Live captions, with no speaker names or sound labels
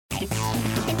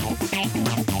Web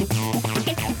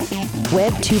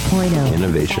 2.0.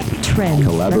 Innovation. Trend.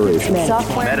 Collaboration.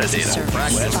 Software. Metadata.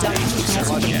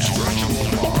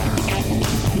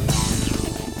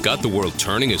 Got the world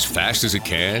turning as fast as it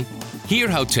can? Hear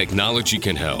how technology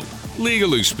can help,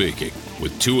 legally speaking,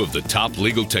 with two of the top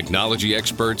legal technology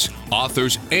experts,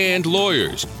 authors, and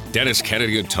lawyers, Dennis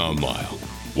Kennedy and Tom Mile.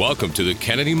 Welcome to the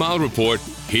Kennedy Mile Report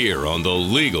here on the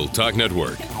Legal Talk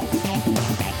Network.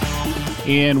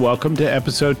 And welcome to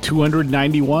episode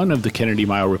 291 of the Kennedy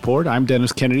Mile Report. I'm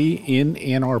Dennis Kennedy in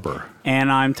Ann Arbor.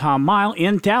 And I'm Tom Mile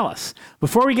in Dallas.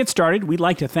 Before we get started, we'd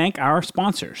like to thank our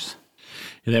sponsors.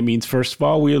 And that means, first of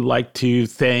all, we would like to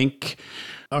thank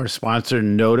our sponsor,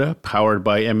 Nota, powered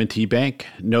by M&T Bank.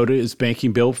 Nota is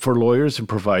banking built for lawyers and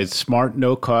provides smart,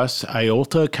 no-cost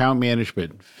IOLTA account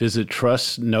management. Visit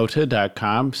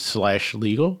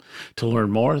trustnota.com/legal to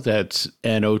learn more. That's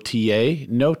N-O-T-A,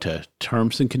 Nota.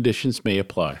 Terms and conditions may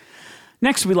apply.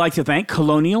 Next, we'd like to thank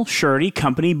Colonial Surety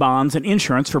Company Bonds and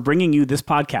Insurance for bringing you this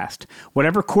podcast.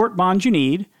 Whatever court bond you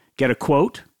need, get a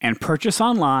quote and purchase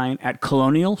online at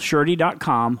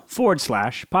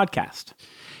colonialsurety.com/podcast.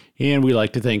 And we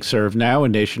like to thank ServeNow, a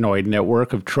nationwide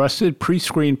network of trusted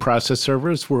pre-screened process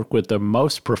servers. Work with the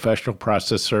most professional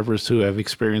process servers who have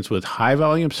experience with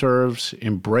high-volume serves,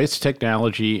 embrace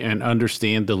technology, and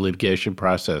understand the litigation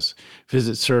process.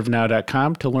 Visit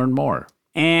ServeNow.com to learn more.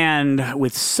 And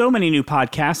with so many new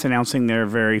podcasts announcing their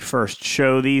very first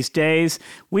show these days,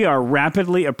 we are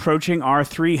rapidly approaching our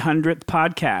 300th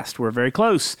podcast. We're very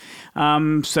close,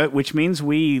 which means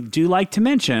we do like to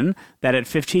mention that at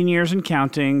 15 years and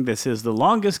counting, this is the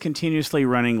longest continuously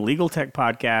running legal tech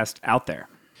podcast out there.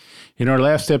 In our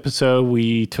last episode,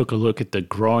 we took a look at the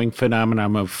growing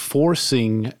phenomenon of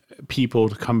forcing people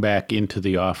to come back into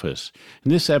the office.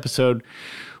 In this episode,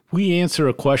 we answer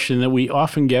a question that we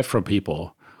often get from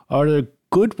people. Are there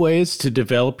good ways to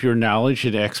develop your knowledge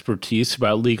and expertise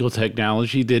about legal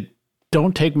technology that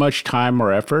don't take much time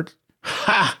or effort?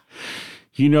 Ha!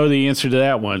 You know the answer to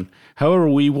that one. However,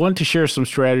 we want to share some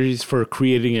strategies for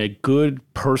creating a good,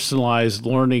 personalized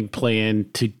learning plan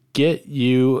to get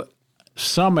you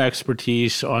some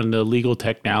expertise on the legal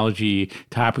technology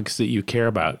topics that you care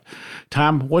about.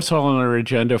 Tom, what's all on our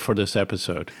agenda for this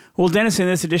episode? Well, Dennis, in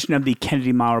this edition of the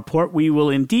Kennedy Mile Report, we will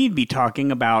indeed be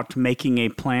talking about making a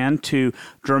plan to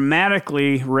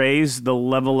dramatically raise the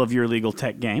level of your legal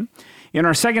tech game. In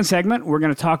our second segment, we're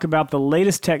going to talk about the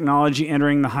latest technology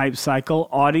entering the hype cycle,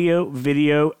 audio,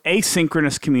 video,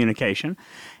 asynchronous communication.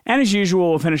 And as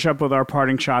usual, we'll finish up with our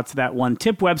parting shots, that one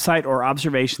tip, website, or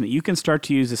observation that you can start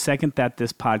to use the second that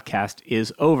this podcast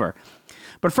is over.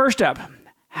 But first up,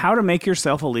 how to make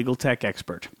yourself a legal tech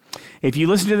expert. If you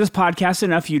listen to this podcast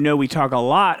enough, you know we talk a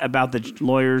lot about the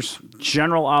lawyer's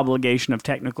general obligation of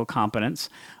technical competence.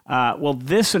 Well,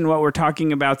 this and what we're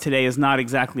talking about today is not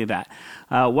exactly that.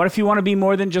 What if you want to be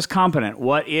more than just competent?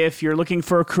 What if you're looking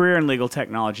for a career in legal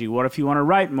technology? What if you want to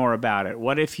write more about it?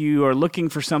 What if you are looking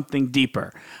for something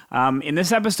deeper? In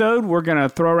this episode, we're going to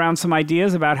throw around some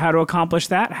ideas about how to accomplish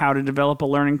that, how to develop a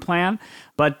learning plan.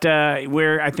 But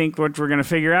I think what we're going to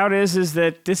figure out is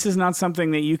that this is not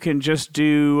something that you can just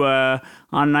do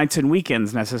on nights and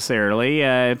weekends necessarily.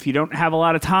 If you don't have a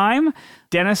lot of time,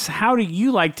 Dennis, how do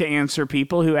you like to answer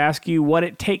people who ask you what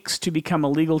it takes to become a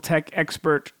legal tech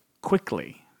expert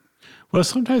quickly? Well,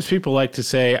 sometimes people like to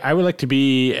say, I would like to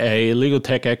be a legal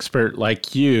tech expert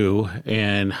like you,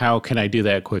 and how can I do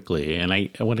that quickly? And I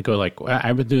want to go like, well,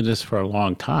 I've been doing this for a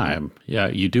long time. Yeah,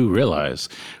 you do realize.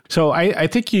 So I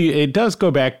think it does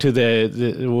go back to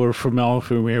we're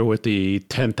familiar with the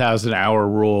 10,000 hour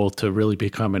rule to really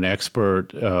become an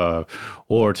expert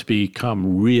or to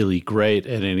become really great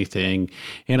at anything.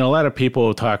 And a lot of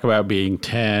people talk about being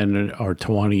 10 or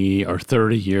 20 or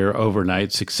 30 year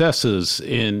overnight successes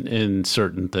in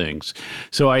certain things.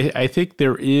 So I think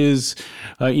there is,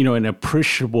 an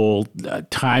appreciable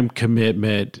time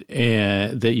commitment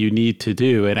that you need to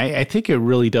do. And I think it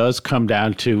really does come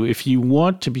down to, if you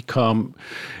want to become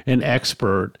an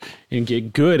expert and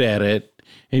get good at it,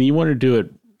 and you want to do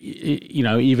it,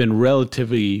 even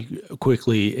relatively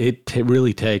quickly, it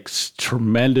really takes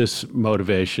tremendous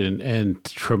motivation and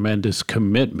tremendous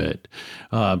commitment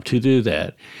to do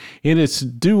that. And it's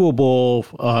doable,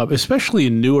 especially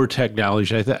in newer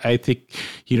technology. I think,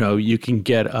 you can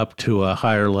get up to a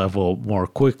higher level more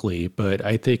quickly. But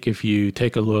I think if you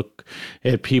take a look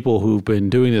at people who've been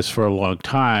doing this for a long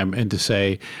time and to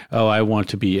say, oh, I want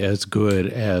to be as good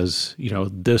as,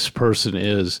 this person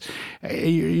is,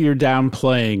 you're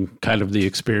downplaying displaying kind of the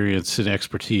experience and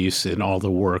expertise and all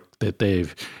the work that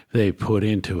they put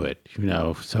into it,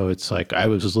 So it's like I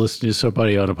was listening to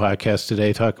somebody on a podcast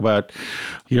today talk about,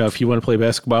 if you want to play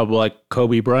basketball like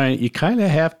Kobe Bryant, you kind of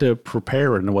have to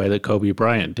prepare in the way that Kobe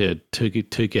Bryant did to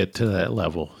get to that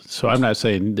level. So I'm not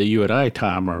saying that you and I,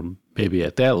 Tom, are maybe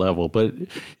at that level, but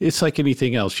it's like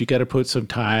anything else. You got to put some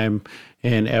time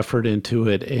and effort into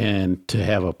it and to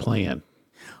have a plan.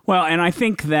 Well, and I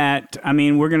think that,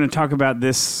 we're going to talk about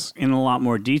this in a lot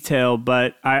more detail,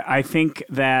 but I think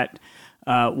that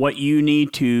what you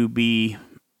need to be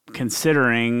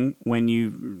considering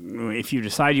if you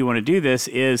decide you want to do this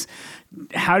is,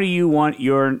 how do you want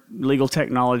your legal tech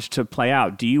knowledge to play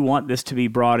out? Do you want this to be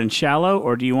broad and shallow,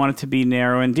 or do you want it to be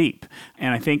narrow and deep?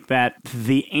 And I think that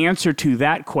the answer to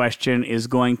that question is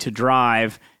going to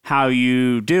drive how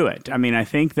you do it. I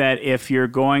think that if you're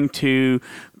going to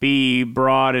be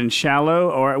broad and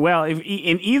shallow,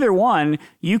 in either one,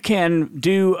 you can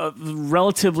do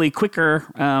relatively quicker.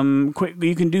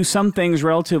 You can do some things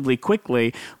relatively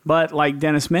quickly, but like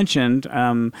Dennis mentioned,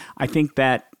 I think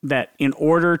that in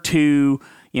order to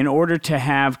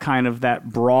have kind of that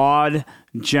broad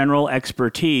general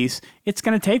expertise, it's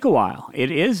going to take a while.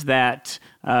 It is that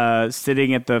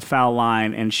sitting at the foul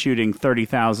line and shooting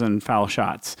 30,000 foul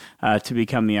shots to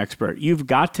become the expert. You've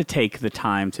got to take the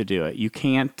time to do it. You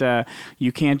can't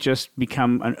just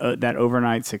become that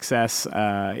overnight success.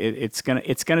 It's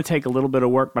gonna take a little bit of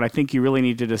work, but I think you really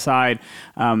need to decide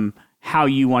how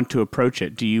you want to approach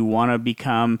it. Do you want to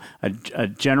become a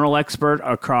general expert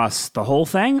across the whole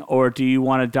thing, or do you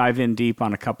want to dive in deep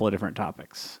on a couple of different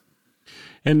topics?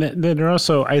 And then there are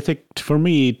also, I think, for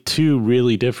me, two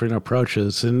really different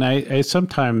approaches. And I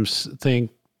sometimes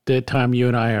think that, Tom, you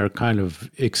and I are kind of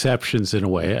exceptions in a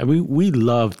way. We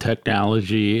love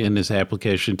technology and its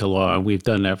application to law, and we've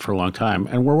done that for a long time.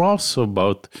 And we're also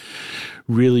both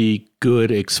really good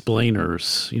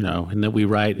explainers, and that we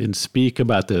write and speak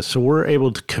about this. So we're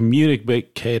able to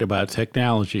communicate about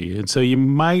technology. And so you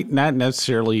might not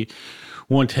necessarily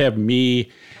want to have me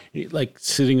like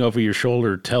sitting over your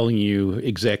shoulder telling you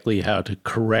exactly how to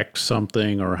correct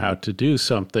something or how to do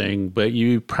something, but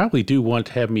you probably do want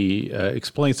to have me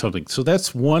explain something. So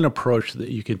that's one approach that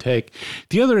you can take.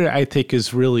 The other, I think,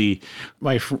 is really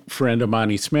my friend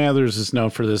Amani Smathers is known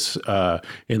for this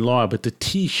in law, but the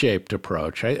T-shaped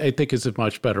approach, I think, is a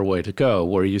much better way to go,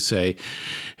 where you say,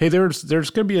 hey, there's going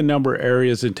to be a number of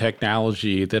areas in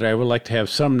technology that I would like to have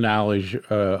some knowledge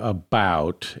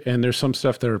about, and there's some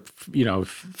stuff that are,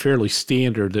 fairly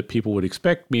standard that people would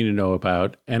expect me to know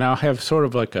about, and I'll have sort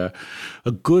of like a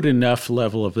good enough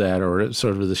level of that, or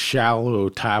sort of the shallow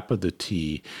top of the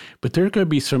T. But there are going to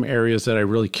be some areas that I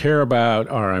really care about,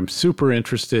 or I'm super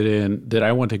interested in, that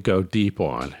I want to go deep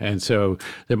on. And so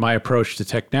that my approach to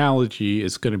technology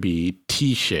is going to be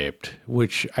T-shaped,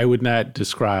 which I would not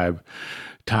describe,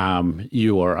 Tom,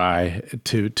 you or I,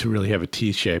 to really have a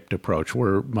T-shaped approach.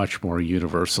 We're much more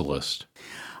universalist.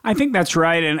 I think that's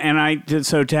right,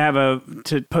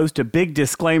 to post a big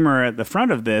disclaimer at the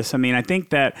front of this. I think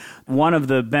that one of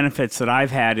the benefits that I've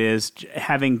had is,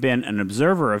 having been an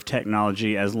observer of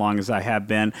technology as long as I have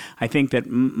been, I think that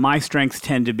my strengths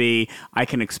tend to be I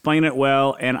can explain it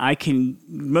well, and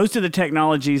most of the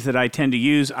technologies that I tend to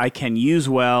use, I can use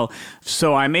well,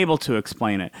 so I'm able to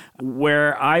explain it.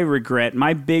 Where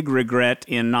my big regret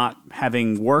in not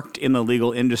having worked in the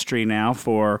legal industry now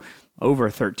for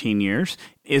over 13 years,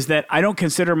 is that I don't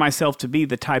consider myself to be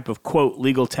the type of, quote,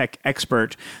 legal tech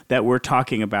expert that we're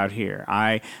talking about here.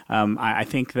 I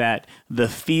think that the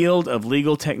field of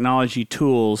legal technology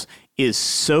tools is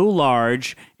so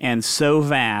large and so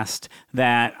vast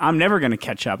that I'm never going to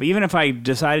catch up. Even if I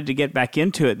decided to get back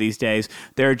into it these days,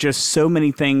 there are just so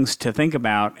many things to think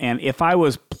about. And if I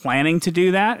was planning to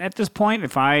do that at this point,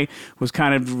 if I was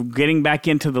kind of getting back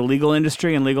into the legal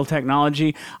industry and legal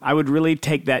technology, I would really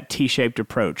take that T-shaped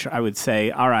approach. I would say,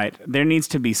 all right, there needs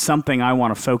to be something I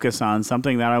want to focus on,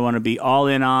 something that I want to be all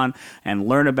in on and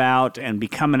learn about and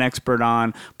become an expert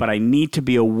on, but I need to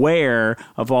be aware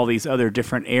of all these other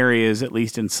different areas, at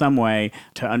least in some way,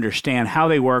 to understand how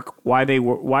they work, why they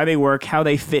work, how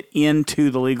they fit into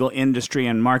the legal industry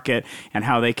and market, and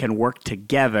how they can work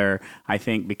together. I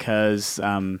think because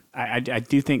I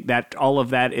do think that all of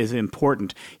that is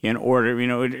important in order.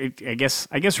 I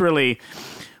guess really,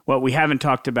 what we haven't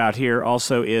talked about here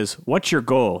also is, what's your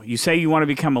goal? You say you want to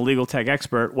become a legal tech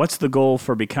expert. What's the goal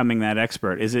for becoming that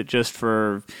expert? Is it just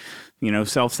for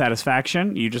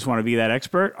self-satisfaction? You just want to be that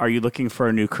expert? Are you looking for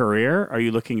a new career? Are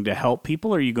you looking to help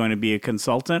people? Are you going to be a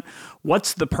consultant?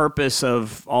 What's the purpose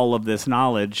of all of this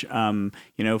knowledge?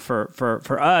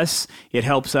 For us, it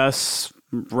helps us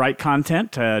write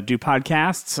content, do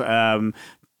podcasts,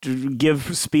 to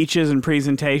give speeches and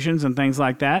presentations and things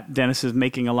like that. Dennis is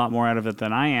making a lot more out of it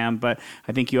than I am, but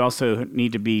I think you also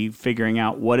need to be figuring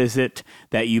out what is it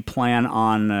that you plan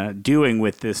on doing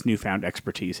with this newfound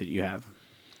expertise that you have.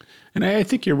 And I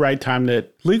think you're right, Tom,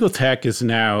 that legal tech is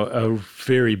now a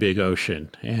very big ocean.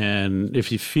 And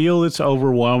if you feel it's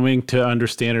overwhelming to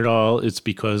understand it all, it's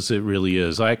because it really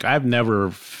is. Like, I've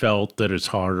never felt that it's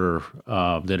harder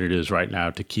than it is right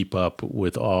now to keep up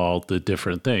with all the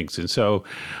different things. And so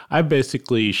I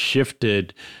basically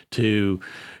shifted to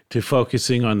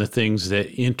focusing on the things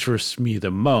that interest me the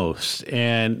most.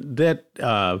 And that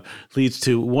leads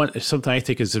to something I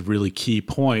think is a really key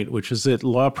point, which is that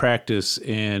law practice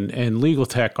and legal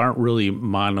tech aren't really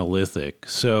monolithic.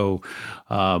 So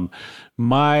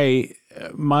my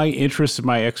interest and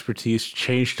my expertise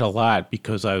changed a lot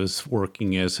because I was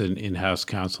working as an in-house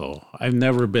counsel. I've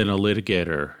never been a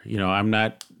litigator. I'm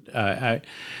not,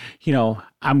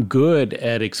 I'm good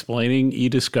at explaining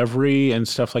e-discovery and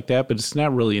stuff like that, but it's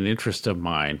not really an interest of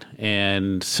mine.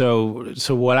 And so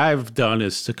what I've done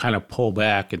is to kind of pull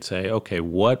back and say, okay,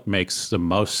 what makes the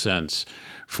most sense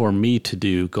for me to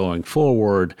do going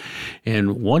forward?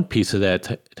 And one piece of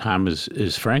that, Tom,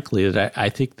 is frankly that I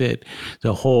think that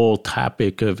the whole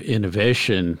topic of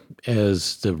innovation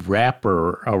as the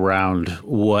wrapper around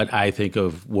what I think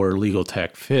of where legal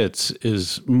tech fits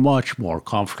is much more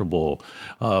comfortable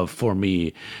for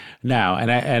me now.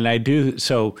 And I do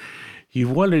so.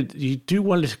 You do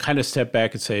want to kind of step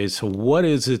back and say, so what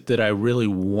is it that I really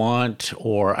want,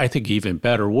 or I think even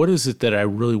better, what is it that I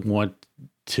really want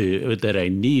that I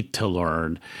need to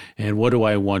learn, and what do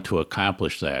I want to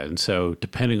accomplish that? And so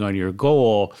depending on your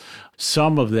goal,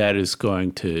 some of that is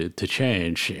going to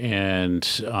change, and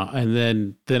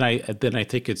then I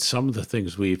think it's some of the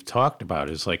things we've talked about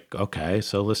is like, okay,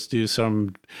 so let's do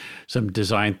some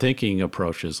design thinking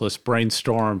approaches. Let's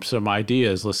brainstorm some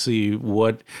ideas. Let's see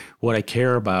what I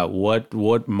care about.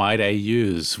 What might I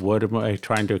use? What am I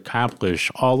trying to accomplish?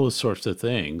 All those sorts of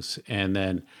things, and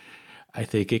then I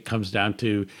think it comes down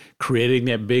to creating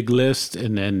that big list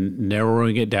and then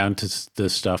narrowing it down to the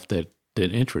stuff that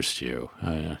interests you.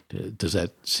 Does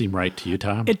that seem right to you,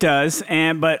 Tom? It does,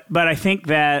 but I think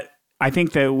that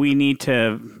we need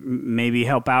to maybe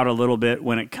help out a little bit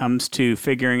when it comes to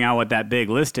figuring out what that big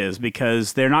list is,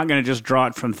 because they're not going to just draw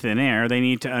it from thin air. They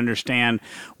need to understand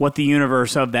what the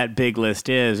universe of that big list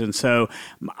is. And so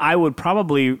I would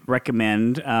probably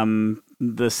recommend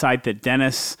the site that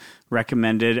Dennis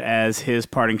recommended as his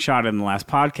parting shot in the last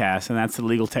podcast, and that's the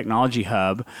Legal Technology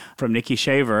Hub from Nikki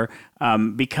Shaver,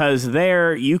 because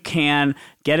there you can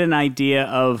get an idea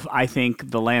of, I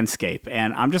think, the landscape.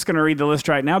 And I'm just going to read the list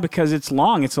right now because it's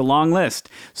long. It's a long list.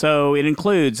 So it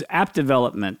includes app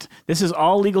development. This is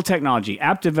all legal technology: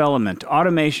 app development,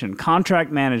 automation,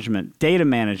 contract management, data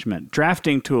management,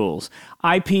 drafting tools,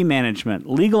 IP management,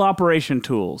 legal operation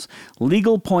tools,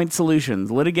 legal point solutions,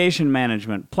 litigation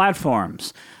management,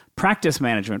 platforms, practice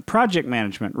management, project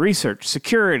management, research,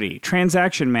 security,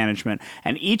 transaction management,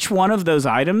 and each one of those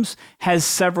items has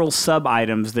several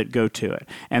sub-items that go to it.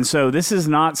 And so this is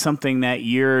not something that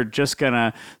you're just going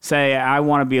to say, I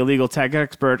want to be a legal tech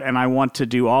expert and I want to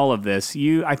do all of this.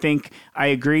 I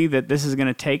agree that this is going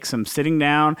to take some sitting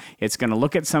down. It's going to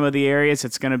look at some of the areas.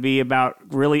 It's going to be about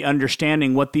really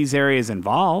understanding what these areas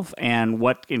involve and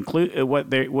what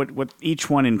each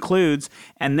one includes,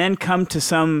 and then come to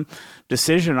some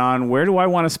decision on where do I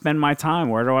want to spend my time?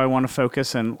 Where do I want to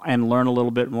focus and learn a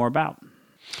little bit more about?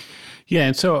 Yeah,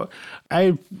 and so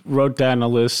I wrote down a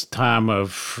list, Tom,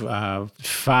 of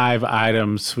 5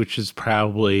 items, which is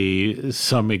probably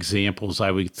some examples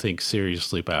I would think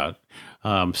seriously about.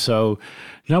 So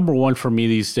number one for me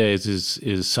these days is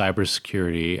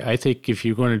cybersecurity. I think if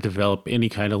you're going to develop any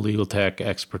kind of legal tech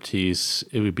expertise,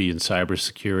 it would be in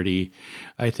cybersecurity.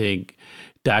 I think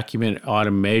document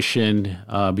automation,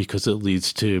 because it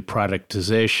leads to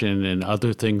productization and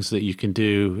other things that you can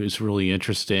do, is really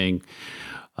interesting.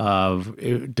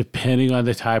 Depending on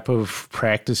the type of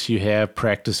practice you have,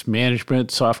 practice management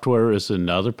software is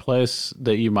another place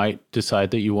that you might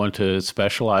decide that you want to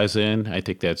specialize in. I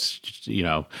think that's,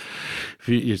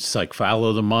 it's like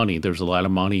follow the money. There's a lot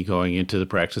of money going into the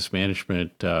practice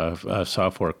management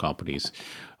software companies.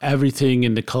 Everything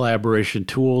in the collaboration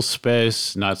tools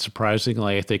space, not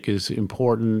surprisingly, I think is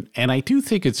important. And I do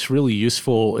think it's really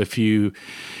useful if you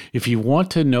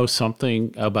want to know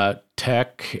something about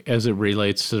tech as it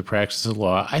relates to the practice of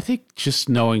law. I think just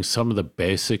knowing some of the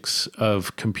basics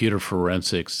of computer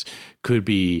forensics could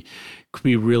be could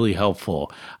be really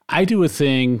helpful. I do a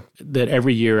thing that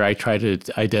every year I try to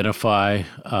identify,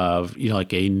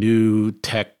 like a new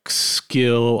tech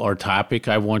skill or topic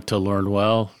I want to learn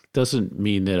well. Doesn't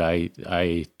mean that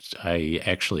I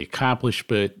actually accomplish,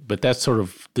 but that's sort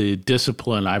of the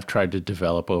discipline I've tried to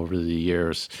develop over the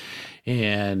years.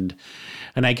 And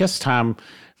I guess, Tom,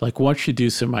 like once you do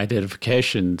some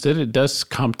identification, then it does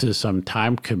come to some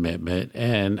time commitment.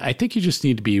 And I think you just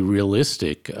need to be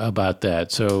realistic about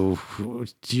that. So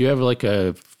do you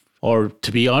have or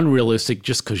to be unrealistic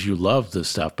just because you love this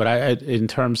stuff? But in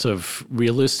terms of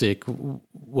realistic,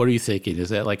 what are you thinking? Is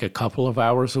that like a couple of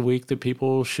hours a week that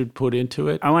people should put into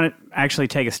it? I want to actually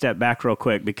take a step back real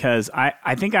quick because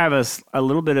I think I have a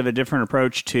little bit of a different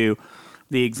approach to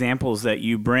the examples that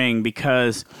you bring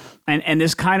because, and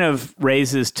this kind of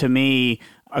raises to me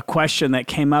a question that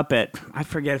came up I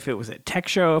forget if it was at Tech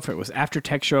Show, if it was after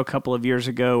Tech Show a couple of years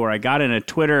ago, where I got in a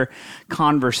Twitter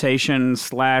conversation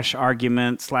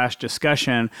 /argument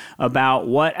 /discussion about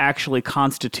what actually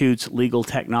constitutes legal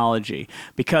technology.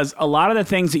 Because a lot of the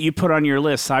things that you put on your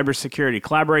list, cybersecurity,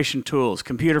 collaboration tools,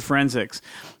 computer forensics,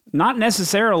 not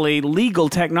necessarily legal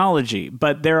technology,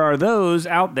 but there are those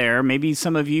out there, maybe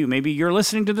some of you, maybe you're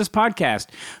listening to this podcast,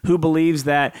 who believes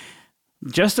that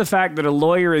just the fact that a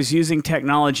lawyer is using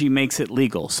technology makes it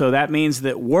legal. So that means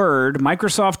that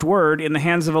Microsoft Word in the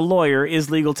hands of a lawyer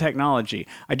is legal technology.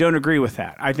 I don't agree with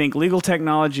that. I think legal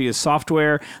technology is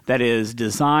software that is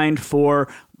designed for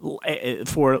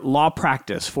law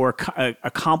practice, for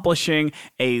accomplishing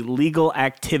a legal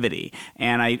activity.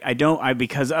 And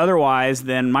because otherwise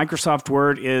then Microsoft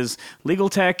Word is legal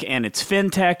tech and it's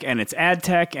fintech and it's ad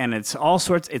tech and it's all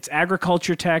sorts, it's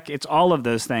agriculture tech, it's all of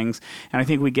those things. And I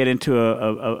think we get into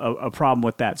a problem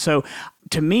with that. So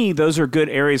to me, those are good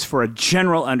areas for a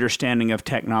general understanding of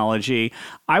technology.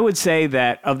 I would say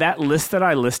that of that list that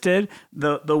I listed,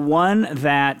 the one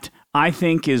that I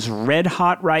think is red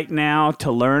hot right now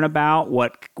to learn about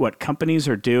what companies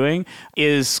are doing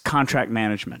is contract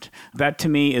management. That to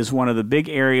me is one of the big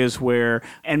areas where,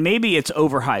 and maybe it's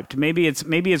overhyped. Maybe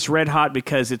it's red hot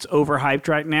because it's overhyped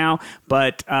right now.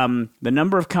 But the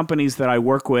number of companies that I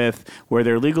work with where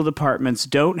their legal departments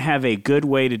don't have a good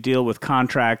way to deal with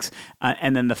contracts,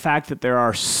 and then the fact that there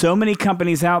are so many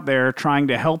companies out there trying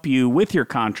to help you with your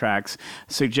contracts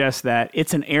suggests that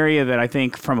it's an area that I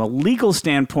think from a legal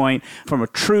standpoint, from a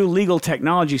true legal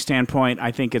technology standpoint,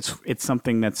 I think it's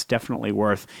something that's definitely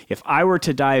worth. If I were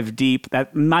to dive deep,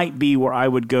 that might be where I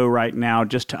would go right now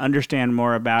just to understand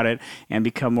more about it and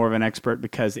become more of an expert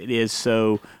because it is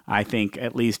so, I think,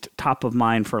 at least top of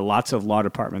mind for lots of law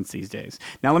departments these days.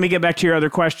 Now, let me get back to your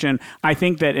other question. I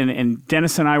think that, and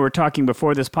Dennis and I were talking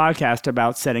before this podcast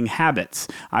about setting habits.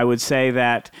 I would say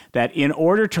that in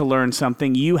order to learn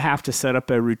something, you have to set up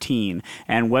a routine.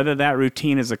 And whether that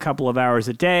routine is a couple of hours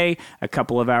a day, a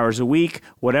couple of hours a week,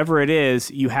 whatever it is,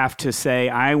 you have to say,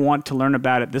 I want to learn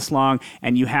about it this long,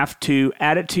 and you have to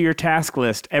add it to your task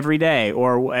list every day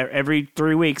or every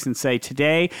 3 weeks and say,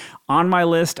 today on my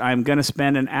list, I'm going to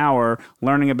spend an hour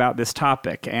learning about this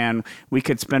topic. And we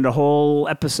could spend a whole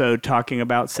episode talking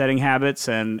about setting habits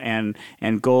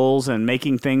and goals and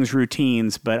making things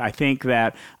routines. But I think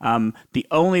that the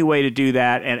only way to do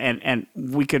that, and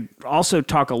we could also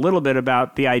talk a little bit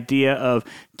about the idea of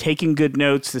taking good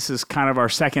notes. This is kind of our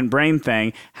second brain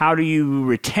thing. How do you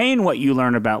retain what you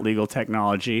learn about legal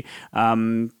technology?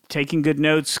 Taking good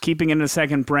notes, keeping it in a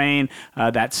second brain,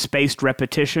 that spaced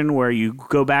repetition where you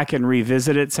go back and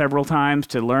revisit it several times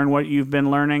to learn what you've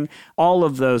been learning. All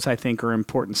of those, I think, are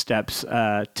important steps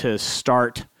to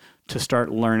start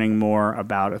learning more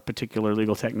about a particular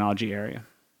legal technology area.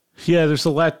 Yeah, there's a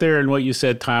lot there in what you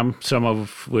said, Tom, some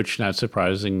of which, not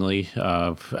surprisingly,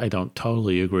 I don't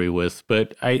totally agree with.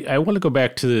 But I want to go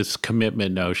back to this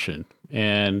commitment notion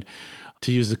and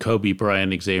to use the Kobe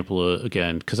Bryant example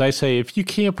again, because I say if you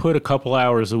can't put a couple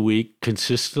hours a week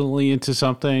consistently into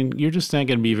something, you're just not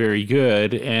going to be very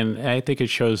good. And I think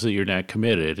it shows that you're not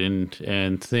committed.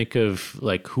 And think of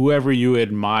like whoever you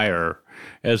admire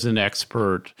as an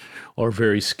expert or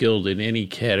very skilled in any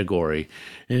category,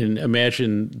 and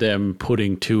imagine them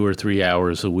putting 2 or 3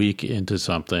 hours a week into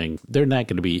something. They're not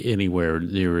going to be anywhere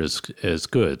near as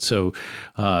good. So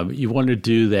you want to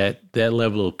do that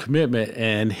level of commitment.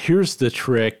 And here's the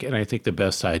trick, and I think the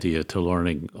best idea to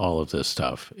learning all of this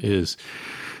stuff is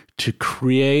to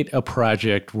create a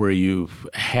project where you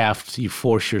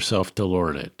force yourself to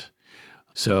learn it.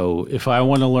 So if I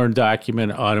want to learn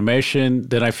document automation,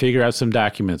 then I figure out some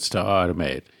documents to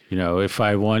automate. If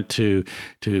I want to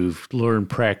learn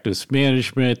practice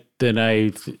management, then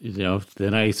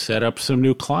I set up some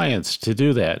new clients to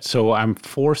do that. So I'm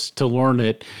forced to learn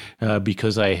it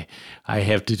because I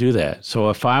have to do that. So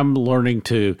if I'm learning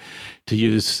to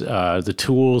use the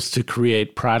tools to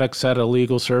create products out of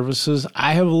legal services,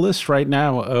 I have a list right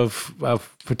now of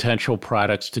potential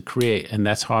products to create, and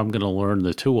that's how I'm going to learn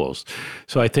the tools.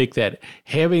 So I think that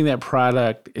having that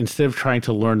product, instead of trying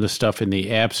to learn the stuff in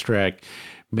the abstract,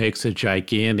 makes a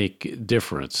gigantic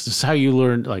difference. This is how you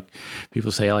learn. Like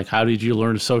people say, how did you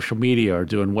learn social media or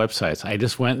doing websites? I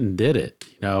just went and did it.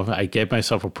 I gave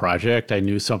myself a project. I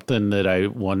knew something that I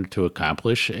wanted to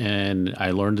accomplish, and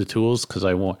I learned the tools because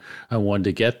I wanted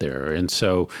to get there. And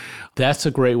so that's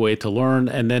a great way to learn.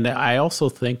 And then I also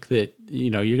think that,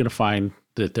 you're going to find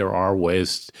that there are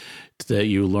ways that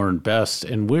you learn best.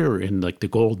 And we're in the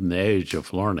golden age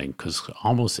of learning, because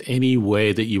almost any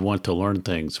way that you want to learn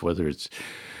things, whether it's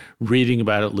reading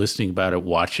about it, listening about it,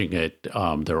 watching it,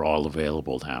 they're all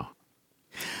available now.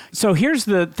 So here's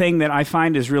the thing that I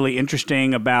find is really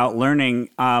interesting about learning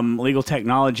legal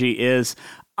technology is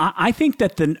I think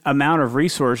that the amount of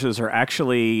resources are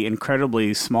actually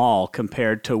incredibly small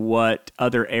compared to what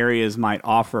other areas might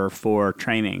offer for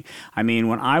training. I mean,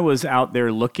 when I was out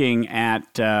there looking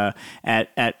at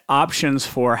options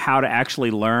for how to actually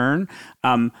learn,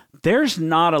 there's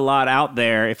not a lot out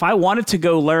there. If I wanted to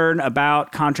go learn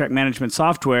about contract management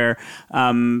software,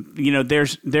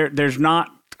 there's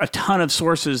not a ton of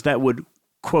sources that would,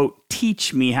 quote,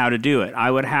 teach me how to do it. I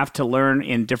would have to learn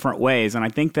in different ways. And I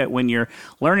think that when you're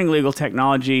learning legal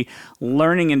technology,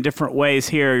 learning in different ways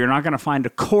here, you're not going to find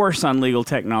a course on legal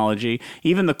technology.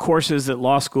 Even the courses that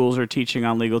law schools are teaching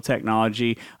on legal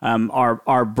technology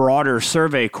are broader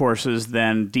survey courses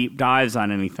than deep dives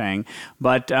on anything.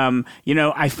 But,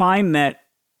 I find that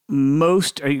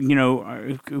most, podcasts,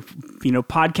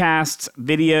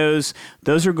 videos,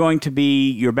 those are going to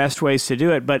be your best ways to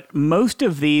do it. But most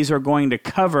of these are going to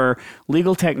cover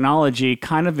legal technology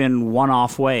kind of in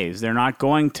one-off ways. They're not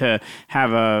going to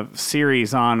have a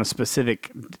series on a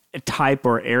specific type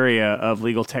or area of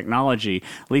legal technology,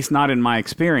 at least not in my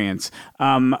experience.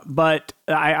 But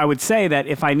I would say that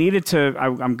if I needed to,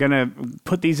 I'm going to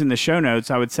put these in the show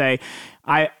notes, I would say,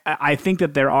 I think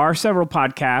that there are several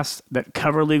podcasts that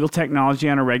cover legal technology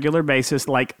on a regular basis,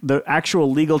 like the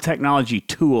actual legal technology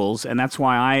tools, and that's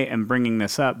why I am bringing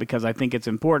this up, because I think it's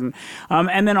important.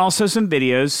 And then also some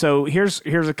videos. So here's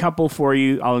a couple for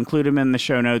you. I'll include them in the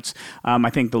show notes. I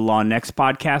think the Law Next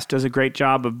podcast does a great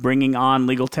job of bringing on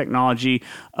legal technology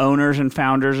owners and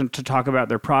founders and to talk about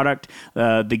their product.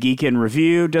 The Geek in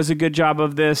Review does a good job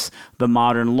of this. The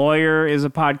Modern Lawyer is a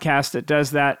podcast that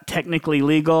does that. Technically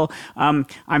Legal.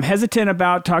 I'm hesitant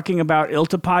about talking about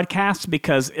ILTA podcasts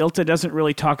because ILTA doesn't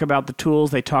really talk about the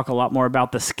tools. They talk a lot more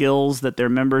about the skills that their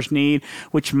members need,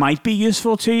 which might be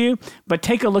useful to you. But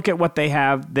take a look at what they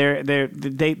have.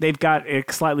 They've got a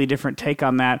slightly different take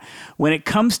on that. When it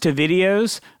comes to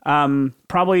videos,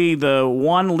 probably the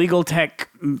one legal tech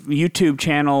YouTube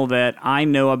channel that I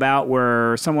know about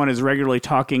where someone is regularly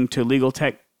talking to legal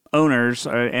tech owners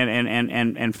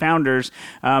and founders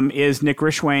is Nick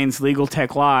Rishwain's Legal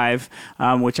Tech Live,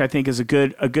 which I think is a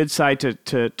good site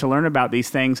to learn about these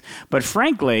things. But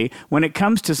frankly, when it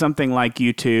comes to something like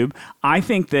YouTube, I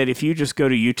think that if you just go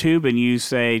to YouTube and you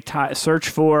say search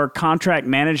for contract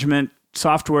management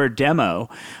software demo,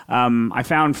 I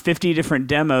found 50 different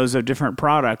demos of different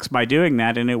products by doing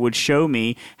that, and it would show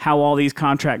me how all these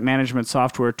contract management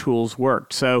software tools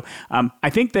worked. So I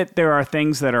think that there are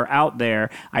things that are out there.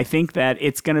 I think that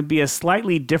it's going to be a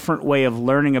slightly different way of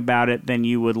learning about it than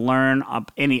you would learn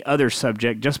any other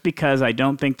subject, just because I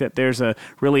don't think that there's a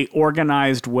really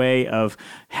organized way of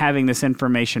having this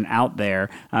information out there,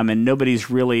 and nobody's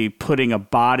really putting a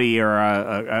body or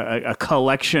a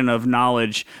collection of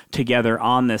knowledge together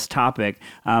on this topic.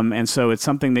 And so it's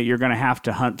something that you're going to have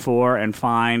to hunt for and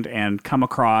find and come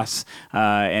across,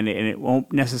 and it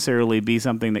won't necessarily be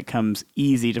something that comes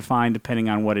easy to find depending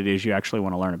on what it is you actually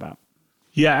want to learn about.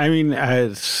 Yeah, I mean,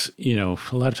 as you know,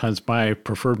 a lot of times my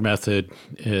preferred method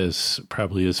is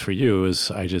for you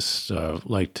is I just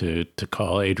like to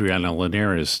call Adriana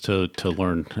Linares to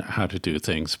learn how to do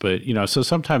things. But so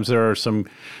sometimes there are some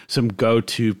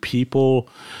go-to people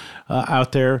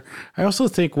out there. I also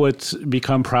think what's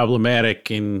become problematic,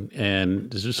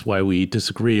 and this is why we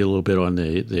disagree a little bit on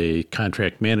the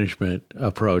contract management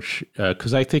approach,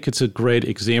 because I think it's a great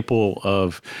example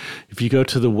of if you go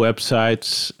to the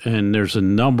websites, and there's a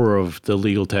number of the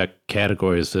legal tech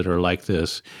categories that are like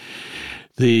this,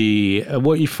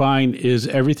 what you find is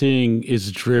everything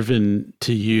is driven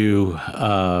to you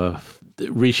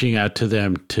reaching out to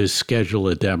them to schedule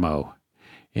a demo.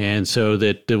 And so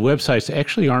that the websites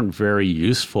actually aren't very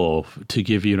useful to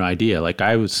give you an idea. Like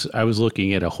I was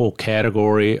looking at a whole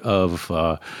category of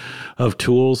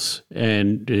tools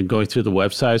and going through the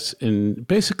websites, and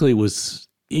basically was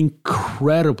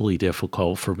incredibly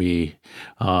difficult for me,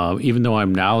 even though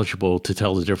I'm knowledgeable, to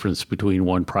tell the difference between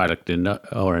one product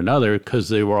or another, because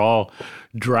they were all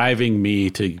driving me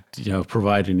to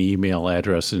provide an email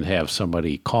address and have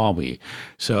somebody call me.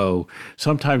 So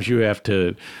sometimes you have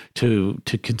to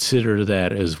consider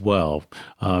that as well.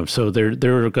 So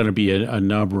there are going to be a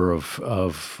number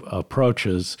of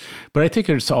approaches, but I think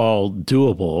it's all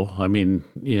doable. I mean,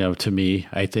 to me,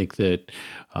 I think that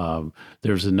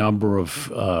there's a number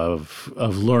of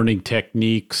learning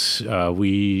techniques.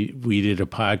 We did a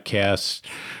podcast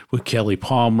with Kelly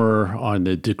Palmer on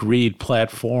the Degreed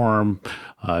platform.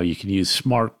 You can use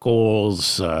SMART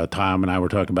goals. Tom and I were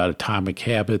talking about Atomic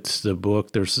Habits, the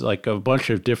book. There's like a bunch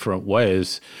of different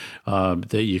ways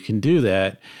that you can do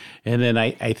that. And then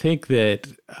I think that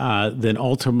then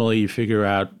ultimately you figure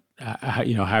out how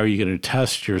are you going to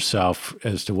test yourself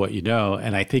as to what you know?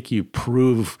 And I think you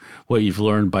prove what you've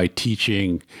learned by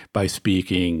teaching, by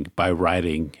speaking, by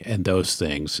writing, and those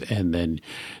things. And then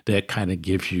that kind of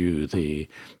gives you the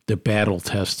battle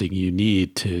testing you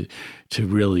need to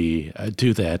really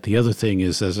do that. The other thing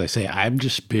is, as I say, I'm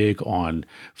just big on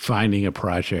finding a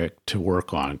project to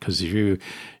work on, because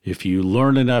if you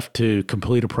learn enough to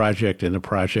complete a project and the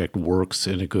project works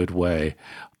in a good way,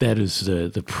 that is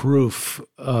the proof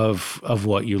of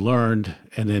what you learned.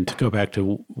 And then to go back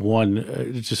to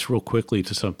one, just real quickly,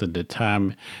 to something that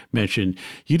Tom mentioned,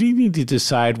 you do need to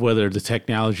decide whether the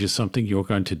technology is something you're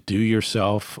going to do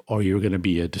yourself, or you're going to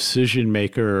be a decision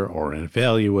maker or an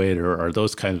evaluator or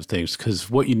those kinds of things, because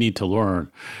what you need to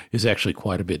learn is actually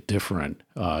quite a bit different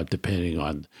depending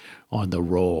on the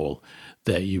role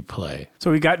that you play.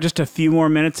 So we got just a few more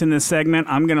minutes in this segment.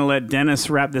 I'm going to let Dennis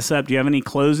wrap this up. Do you have any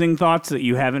closing thoughts that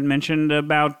you haven't mentioned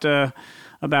about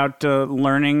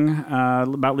learning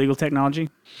about legal technology?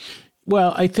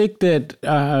 Well, I think that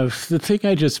the thing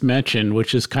I just mentioned,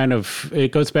 which is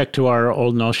it goes back to our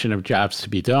old notion of jobs to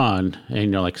be done.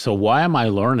 And so why am I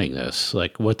learning this?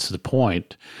 Like, what's the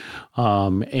point?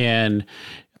 And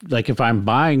like, if I'm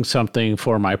buying something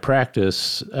for my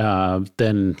practice,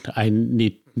 then I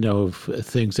need know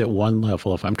things at one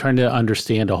level. If I'm trying to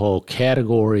understand a whole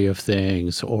category of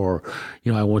things, or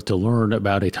I want to learn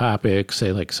about a topic,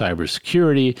 say like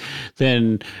cybersecurity,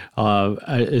 then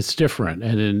it's different.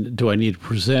 And then, do I need to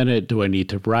present it? Do I need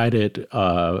to write it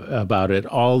about it?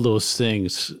 All those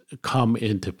things come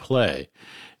into play.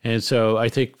 And so I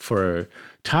think for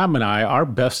Tom and I, our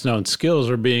best known skills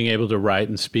are being able to write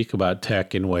and speak about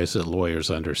tech in ways that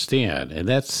lawyers understand. And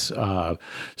that's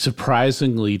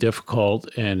surprisingly difficult.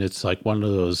 And it's like one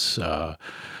of those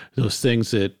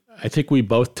things that I think we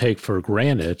both take for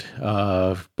granted,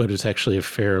 but it's actually a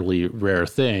fairly rare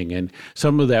thing. And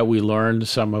some of that we learned,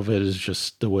 some of it is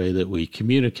just the way that we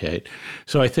communicate.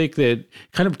 So I think that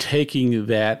kind of taking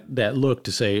that look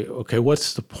to say, okay,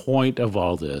 what's the point of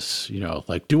all this?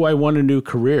 Like, do I want a new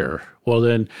career? Well,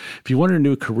 then, if you want a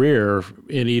new career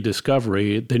in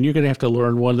e-discovery, then you're going to have to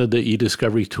learn one of the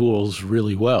e-discovery tools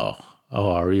really well.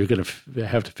 Or you're going to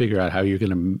have to figure out how you're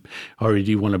going to, or do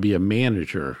you want to be a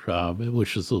manager,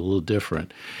 which is a little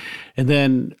different. And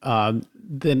then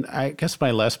I guess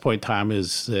my last point, Tom,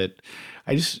 is that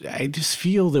I just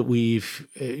feel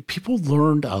that people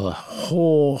learned a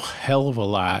whole hell of a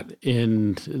lot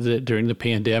during the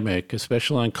pandemic,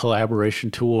 especially on collaboration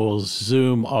tools,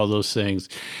 Zoom, all those things.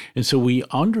 And so we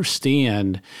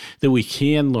understand that we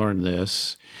can learn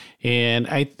this. And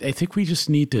I think we just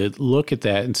need to look at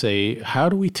that and say, how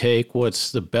do we take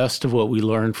what's the best of what we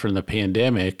learned from the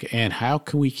pandemic, and how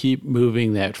can we keep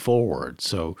moving that forward?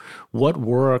 So what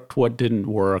worked, what didn't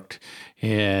work,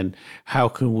 and how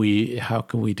can we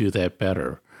do that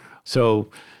better? So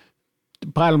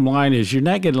bottom line is, you're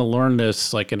not going to learn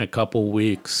this like in a couple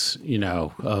weeks,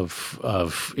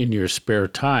 of in your spare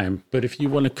time. But if you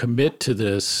want to commit to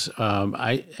this,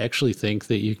 I actually think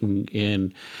that you can,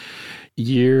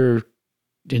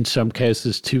 in some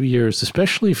cases 2 years,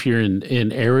 especially if you're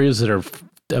in areas that are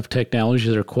of technology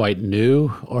that are quite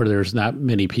new, or there's not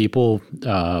many people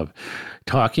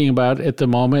talking about at the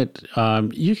moment,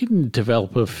 you can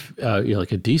develop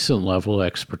a decent level of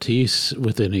expertise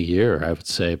within a year, I would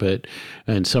say. But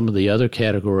in some of the other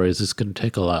categories, it's going to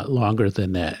take a lot longer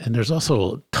than that. And there's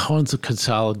also tons of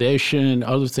consolidation,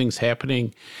 other things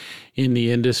happening in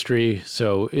the industry.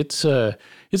 So it's a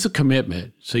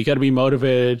commitment. So you got to be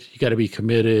motivated, you got to be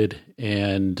committed,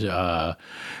 and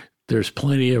there's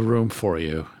plenty of room for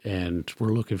you, and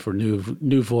we're looking for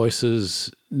new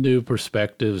voices, new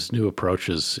perspectives, new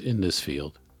approaches in this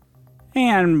field.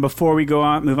 And before we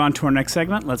move on to our next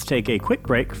segment, let's take a quick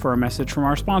break for a message from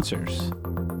our sponsors.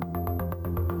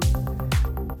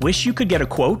 Wish you could get a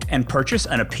quote and purchase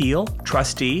an appeal,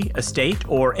 trustee, estate,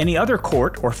 or any other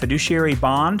court or fiduciary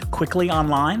bond quickly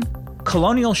online?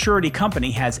 Colonial Surety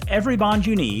Company has every bond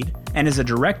you need and is a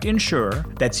direct insurer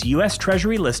that's U.S.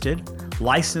 Treasury listed,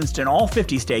 licensed in all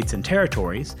 50 states and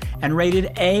territories, and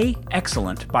rated A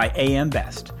Excellent by AM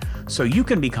Best. So you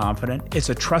can be confident it's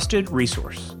a trusted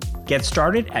resource. Get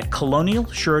started at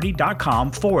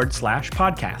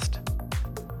colonialsurety.com/podcast.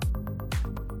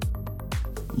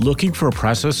 Looking for a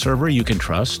process server you can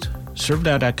trust?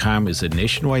 ServeNow.com is a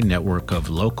nationwide network of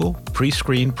local,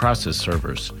 pre-screened process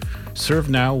servers.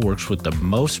 ServeNow works with the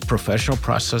most professional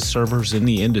process servers in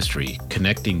the industry,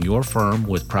 connecting your firm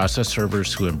with process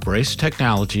servers who embrace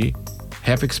technology,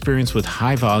 have experience with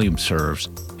high-volume serves,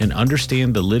 and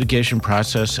understand the litigation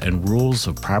process and rules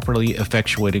of properly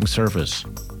effectuating service.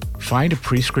 Find a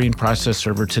pre-screened process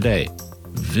server today.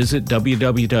 Visit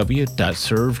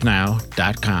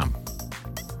www.servenow.com.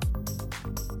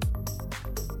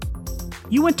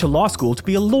 You went to law school to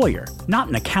be a lawyer, not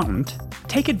an accountant.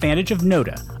 Take advantage of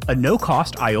Noda, a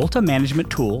no-cost IOLTA management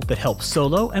tool that helps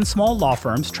solo and small law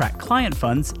firms track client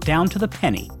funds down to the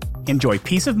penny. Enjoy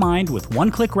peace of mind with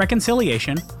one-click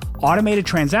reconciliation, automated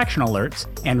transaction alerts,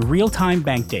 and real-time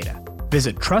bank data.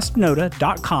 Visit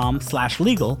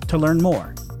trustnoda.com/legal to learn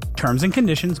more. Terms and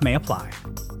conditions may apply.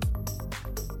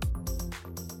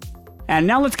 And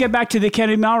now let's get back to the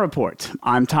Kennedy Miles Report.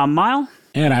 I'm Tom Miles.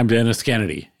 And I'm Dennis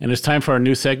Kennedy. And it's time for our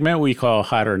new segment we call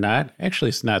Hot or Not. Actually,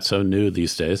 it's not so new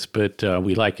these days, but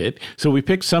we like it. So we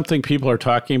pick something people are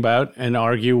talking about and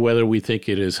argue whether we think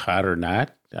it is hot or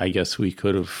not. I guess we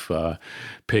could have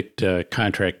picked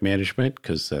contract management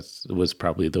because that was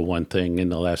probably the one thing in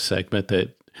the last segment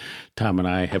that Tom and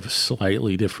I have a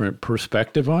slightly different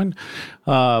perspective on,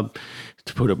 to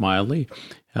put it mildly.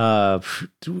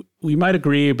 We might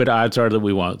agree, but odds are that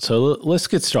we won't. So let's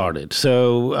get started.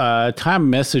 So Tom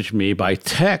messaged me by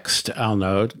text, I'll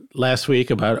note, last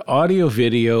week about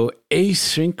audio-video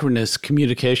asynchronous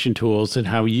communication tools and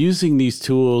how using these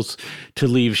tools to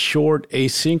leave short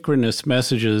asynchronous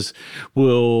messages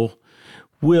will,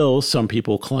 some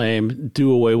people claim,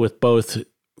 do away with both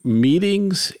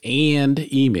meetings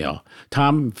and email.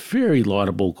 Tom, very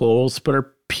laudable goals, but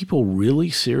are people really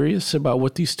serious about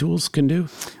what these tools can do?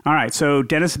 All right. So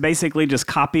Dennis basically just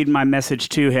copied my message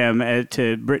to him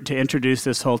to introduce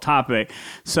this whole topic.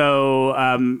 So,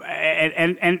 and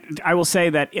I will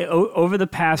say that over the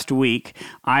past week,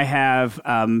 I have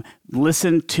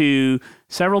listened to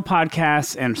several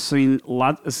podcasts and seen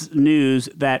lots of news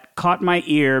that caught my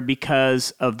ear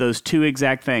because of those two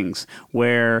exact things,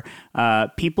 where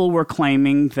people were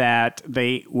claiming that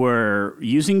they were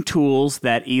using tools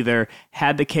that either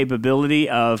had the capability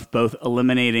of both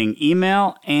eliminating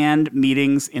email and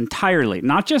meetings entirely,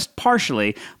 not just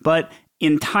partially, but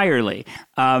entirely.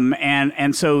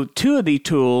 And so two of the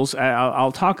tools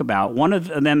I'll talk about. One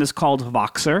of them is called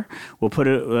Voxer. We'll put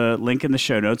a link in the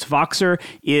show notes. Voxer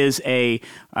is I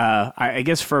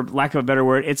guess for lack of a better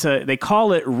word, they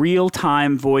call it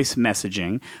real-time voice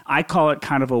messaging. I call it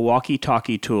kind of a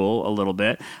walkie-talkie tool a little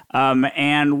bit.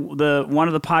 And one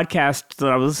of the podcasts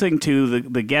that I was listening to,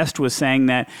 the guest was saying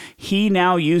that he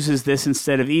now uses this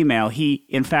instead of email. He,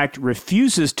 in fact,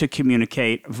 refuses to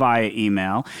communicate via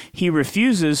email. He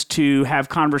refuses to have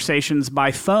conversations by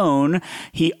phone.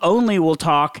 He only will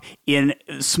talk in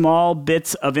small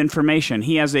bits of information.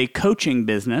 He has a coaching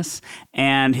business,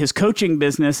 and his coaching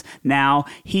business now,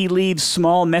 he leaves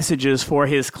small messages for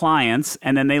his clients,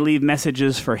 and then they leave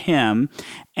messages for him.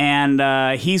 And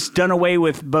he's done away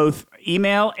with both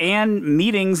email and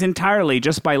meetings entirely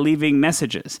just by leaving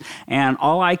messages. And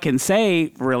all I can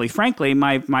say, really frankly,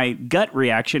 my gut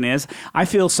reaction is I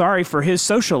feel sorry for his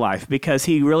social life, because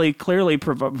he really clearly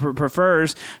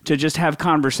prefers to just have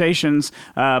conversations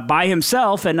by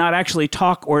himself and not actually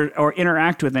talk or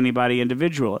interact with anybody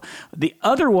individual. The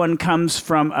other one comes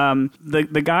from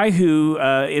the guy who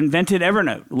invented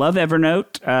Evernote. Love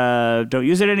Evernote. Don't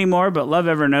use it anymore, but love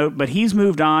Evernote. But he's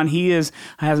moved on. He has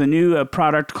a new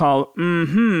product called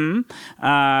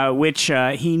which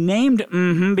he named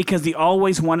because he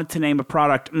always wanted to name a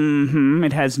product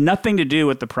It has nothing to do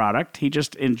with the product. He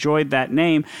just enjoyed that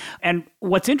name. And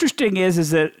what's interesting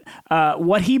is that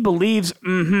what he believes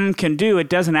can do, it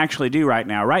doesn't actually do right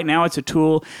now. Right now, it's a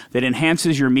tool that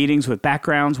enhances your meetings with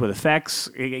backgrounds, with effects.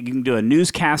 You can do a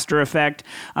newscaster effect.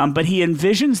 But he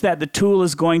envisions that the tool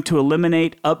is going to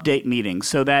eliminate update meetings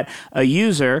so that a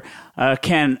user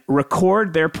can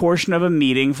record their portion of a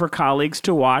meeting for colleagues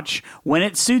to watch when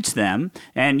it suits them.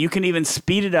 And you can even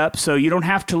speed it up so you don't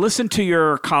have to listen to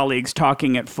your colleagues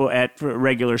talking at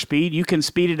regular speed. You can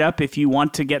speed it up if you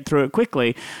want to get through it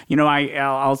quickly. You know,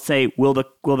 I'll say, will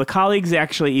the colleagues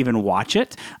actually even watch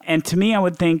it? And to me, I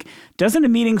would think, doesn't a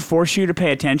meeting force you to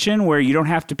pay attention where you don't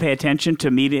have to pay attention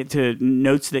to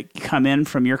notes that come in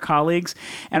from your colleagues?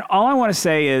 And all I want to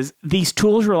say is these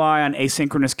tools rely on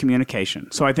asynchronous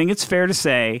communication. So I think it's fair to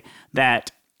say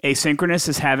that asynchronous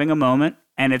is having a moment,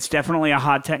 and it's definitely a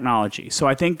hot technology. So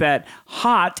I think that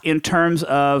hot in terms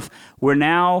of we're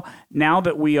now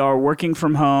that we are working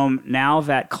from home, now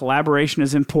that collaboration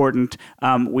is important,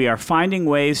 we are finding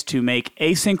ways to make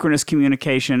asynchronous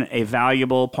communication a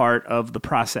valuable part of the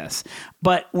process.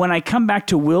 But when I come back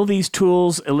to will these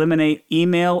tools eliminate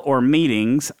email or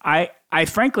meetings, I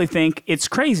frankly think it's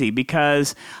crazy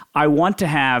because I want to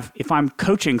have, if I'm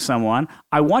coaching someone,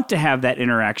 I want to have that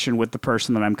interaction with the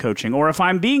person that I'm coaching. Or if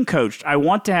I'm being coached, I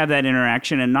want to have that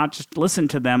interaction and not just listen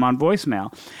to them on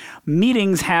voicemail.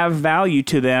 Meetings have value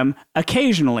to them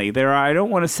occasionally. I don't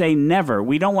want to say never.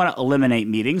 We don't want to eliminate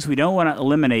meetings. We don't want to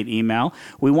eliminate email.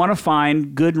 We want to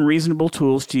find good and reasonable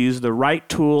tools to use the right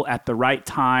tool at the right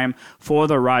time for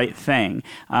the right thing.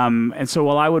 And so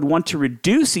while I would want to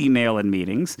reduce email and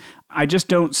meetings, I just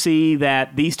don't see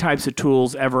that these types of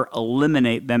tools ever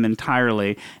eliminate them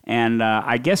entirely. And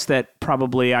I guess that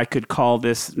probably I could call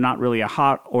this not really a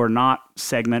hot or not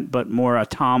segment, but more a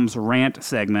Tom's rant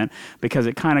segment because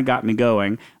it kind of got me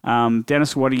going.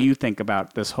 Dennis, what do you think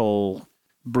about this whole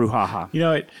brouhaha? You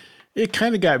know, it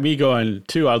kind of got me going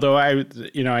too, although I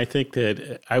think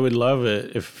that I would love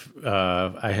it if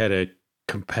I had a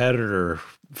competitor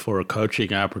for a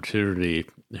coaching opportunity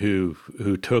who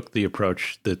took the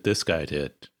approach that this guy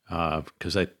did,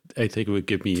 because I think it would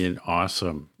give me an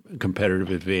awesome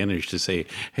competitive advantage to say,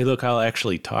 hey, look, I'll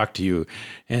actually talk to you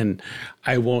and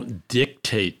I won't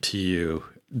dictate to you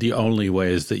the only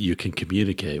ways that you can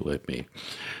communicate with me.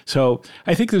 So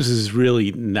I think this is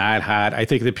really not hot. I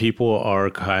think that people are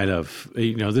kind of,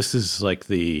 this is like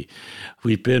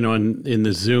we've been in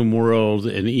the Zoom world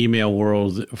and email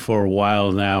world for a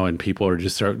while now, and people are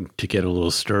just starting to get a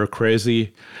little stir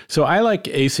crazy. So I like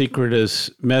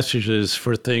asynchronous messages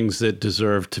for things that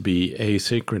deserve to be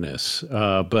asynchronous.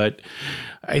 But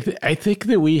I think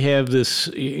that we have this,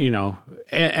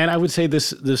 and I would say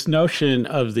this notion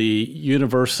of the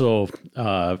universal,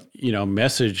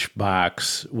 message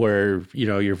box where,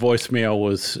 your voicemail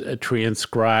was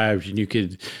transcribed and you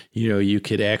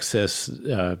could access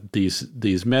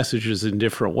these messages in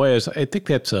different ways. I think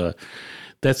that's a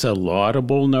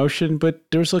laudable notion, but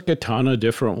there's like a ton of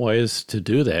different ways to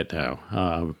do that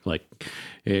now. Like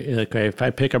if I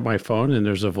pick up my phone and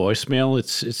there's a voicemail,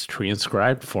 it's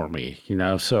transcribed for me,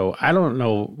 so I don't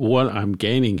know what I'm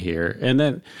gaining here. And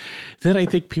then I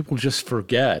think people just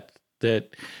forget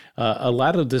that a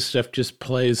lot of this stuff just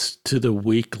plays to the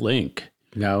weak link,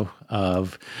 so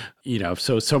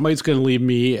somebody's going to leave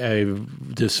me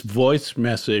this voice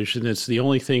message and it's the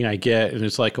only thing I get and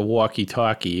it's like a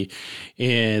walkie-talkie.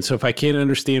 And so if I can't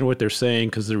understand what they're saying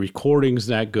because the recording's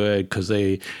not good because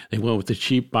they went with the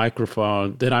cheap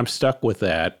microphone, then I'm stuck with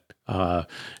that.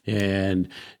 And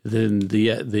then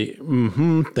the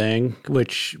thing,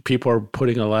 which people are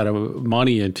putting a lot of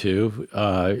money into,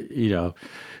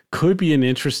 could be an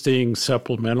interesting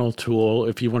supplemental tool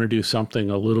if you want to do something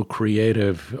a little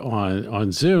creative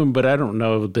on Zoom, but I don't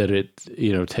know that it,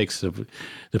 takes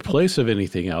the place of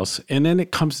anything else. And then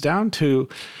it comes down to,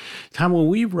 Tom, when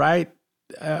we write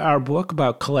our book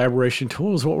about collaboration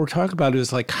tools, what we're talking about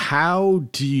is like, how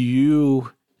do you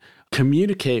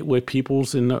communicate with people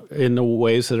in the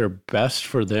ways that are best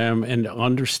for them and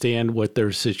understand what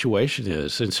their situation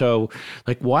is. And so,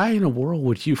 like, why in the world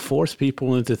would you force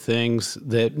people into things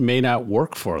that may not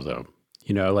work for them?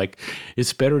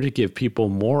 It's better to give people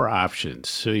more options.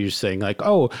 So you're saying like,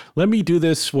 oh, let me do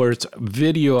this where it's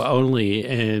video only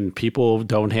and people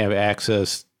don't have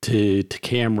access to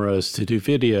cameras to do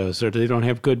videos, or they don't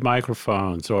have good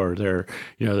microphones, or they're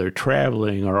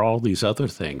traveling, or all these other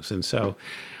things. And so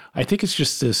I think it's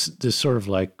just this sort of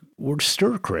like we're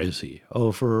stir crazy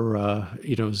over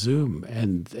Zoom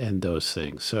and those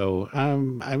things. So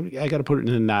I got to put it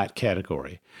in the not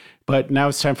category. But now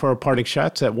it's time for our parting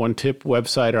shots. That one tip,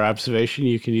 website, or observation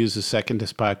you can use the second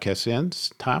this podcast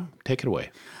ends. Tom, take it away.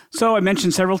 So I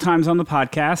mentioned several times on the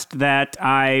podcast that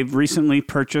I recently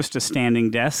purchased a standing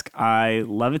desk. I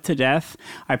love it to death.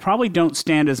 I probably don't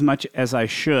stand as much as I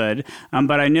should,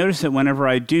 but I notice that whenever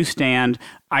I do stand,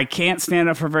 I can't stand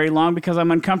up for very long because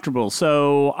I'm uncomfortable.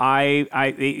 So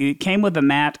it came with a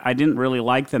mat. I didn't really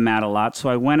like the mat a lot, so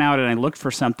I went out and I looked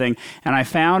for something, and I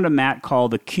found a mat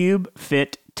called the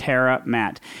CubeFit Terra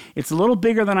mat. It's a little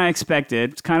bigger than I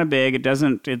expected. It's kind of big.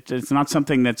 It's not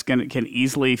something that's can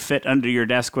easily fit under your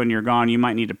desk when you're gone. You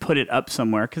might need to put it up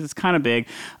somewhere because it's kind of big.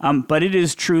 But it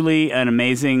is truly an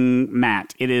amazing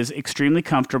mat. It is extremely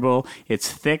comfortable.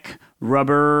 It's thick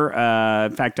rubber.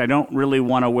 In fact, I don't really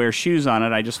want to wear shoes on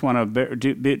it. I just want to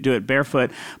do it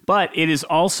barefoot. But it is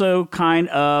also kind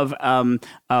of a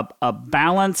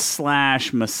balance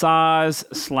 /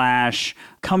 massage /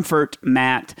 comfort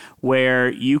mat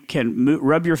where you can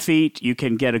rub your feet. You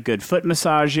can get a good foot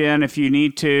massage in if you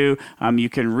need to. You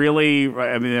can really,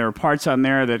 there are parts on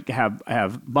there that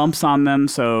have bumps on them,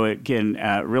 so it can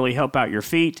really help out your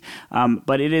feet.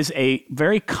 But it is a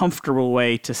very comfortable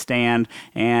way to stand,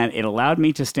 and it allowed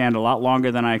me to stand a lot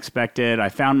longer than I expected. I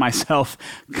found myself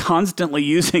constantly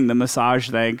using the massage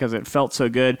thing because it felt so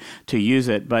good to use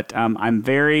it. But I'm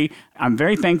very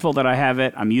thankful that I have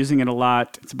it. I'm using it a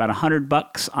lot. It's about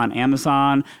 $100 on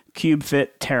Amazon. CubeFit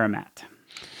Terra mat.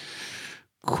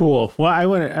 Cool. Well, I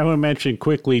want to mention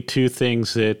quickly two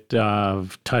things that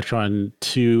touch on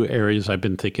two areas I've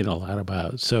been thinking a lot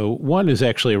about. So one is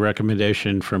actually a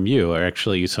recommendation from you, or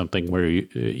actually something where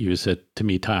you said to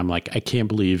me, Tom, like, I can't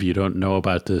believe you don't know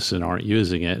about this and aren't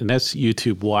using it. And that's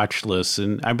YouTube watch lists.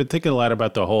 And I've been thinking a lot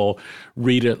about the whole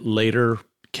read it later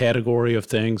category of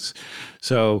things.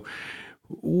 So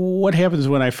what happens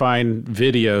when I find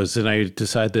videos and I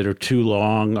decide that are too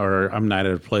long or I'm not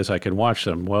at a place I can watch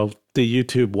them? Well, the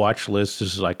YouTube watch list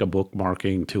is like a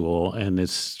bookmarking tool, and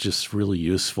it's just really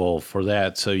useful for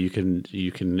that. So you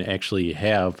can actually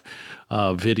have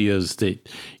videos that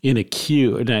in a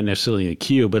queue, not necessarily in a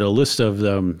queue, but a list of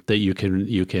them that you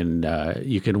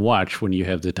can watch when you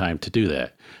have the time to do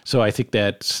that. So I think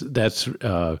that's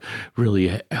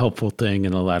really helpful thing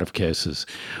in a lot of cases.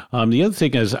 The other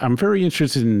thing is I'm very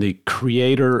interested in the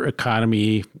creator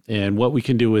economy and what we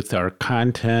can do with our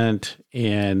content,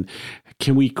 and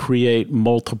can we create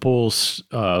multiple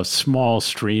small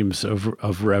streams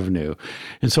of revenue?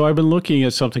 And so I've been looking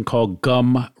at something called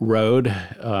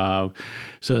Gumroad.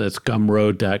 So that's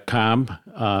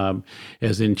gumroad.com,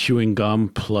 as in chewing gum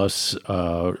plus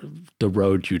the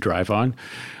road you drive on.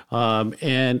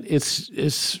 And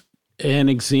it's an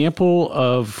example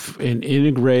of an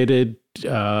integrated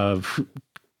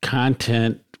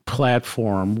content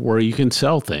platform where you can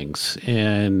sell things,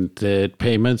 and that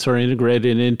payments are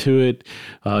integrated into it,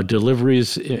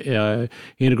 deliveries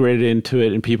integrated into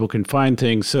it, and people can find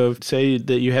things. So say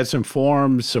that you had some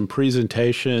forms, some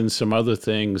presentations, some other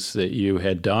things that you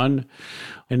had done,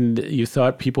 and you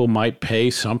thought people might pay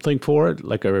something for it,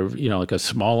 like a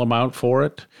small amount for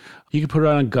it. You can put it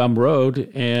on Gumroad,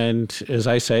 and as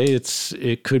I say,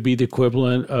 it could be the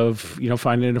equivalent of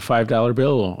finding a $5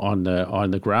 bill on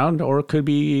the ground, or it could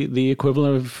be the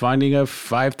equivalent of finding a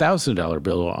 $5,000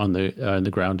 bill on the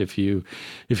ground if you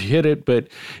hit it. But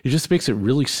it just makes it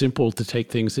really simple to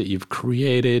take things that you've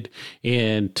created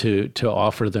and to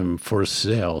offer them for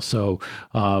sale. So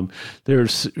we're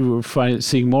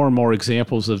seeing more and more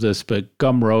examples of this, but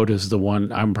Gumroad is the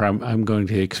one I'm going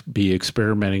to be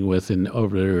experimenting with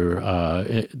over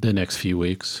the next few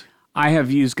weeks. I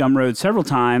have used Gumroad several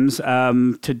times to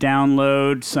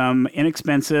download some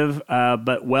inexpensive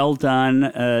but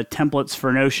well-done templates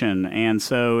for Notion. And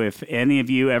so if any of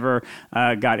you ever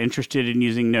got interested in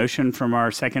using Notion from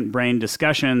our Second Brain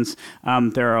discussions,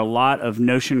 there are a lot of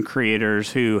Notion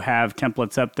creators who have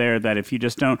templates up there that if you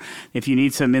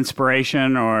need some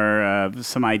inspiration or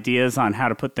some ideas on how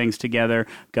to put things together,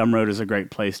 Gumroad is a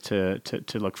great place to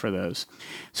look for those.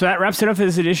 So that wraps it up for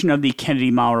this edition of the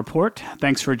Kennedy Miles Report.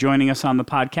 Thanks for joining us on the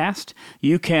podcast.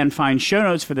 You can find show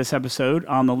notes for this episode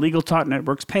on the Legal Talk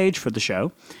Network's page for the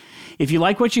show. If you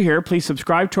like what you hear, please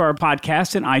subscribe to our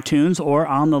podcast in iTunes or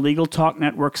on the Legal Talk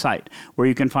Network site, where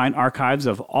you can find archives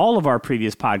of all of our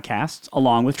previous podcasts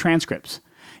along with transcripts.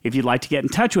 If you'd like to get in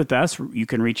touch with us, you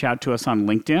can reach out to us on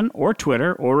LinkedIn or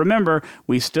Twitter. Or remember,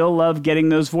 we still love getting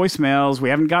those voicemails. We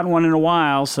haven't gotten one in a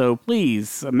while, so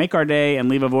please make our day and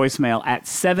leave a voicemail at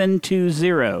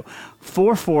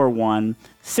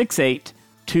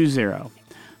 720-441-6820.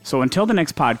 So until the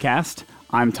next podcast,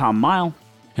 I'm Tom Mile.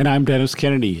 And I'm Dennis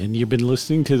Kennedy, and you've been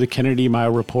listening to the Kennedy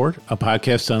Mile Report, a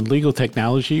podcast on legal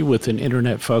technology with an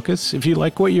internet focus. If you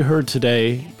like what you heard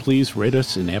today, please rate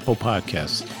us in Apple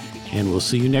Podcasts. And we'll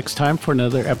see you next time for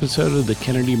another episode of the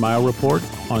Kennedy Mile Report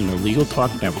on the Legal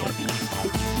Talk Network.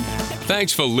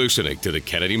 Thanks for listening to the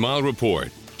Kennedy Mile Report.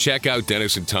 Check out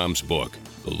Dennis and Tom's book,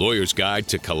 The Lawyer's Guide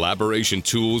to Collaboration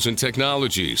Tools and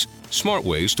Technologies, Smart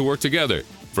Ways to Work Together,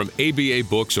 from ABA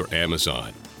Books or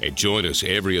Amazon. And join us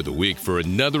every other week for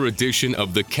another edition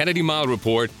of the Kennedy Mile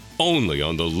Report, only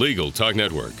on the Legal Talk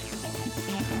Network.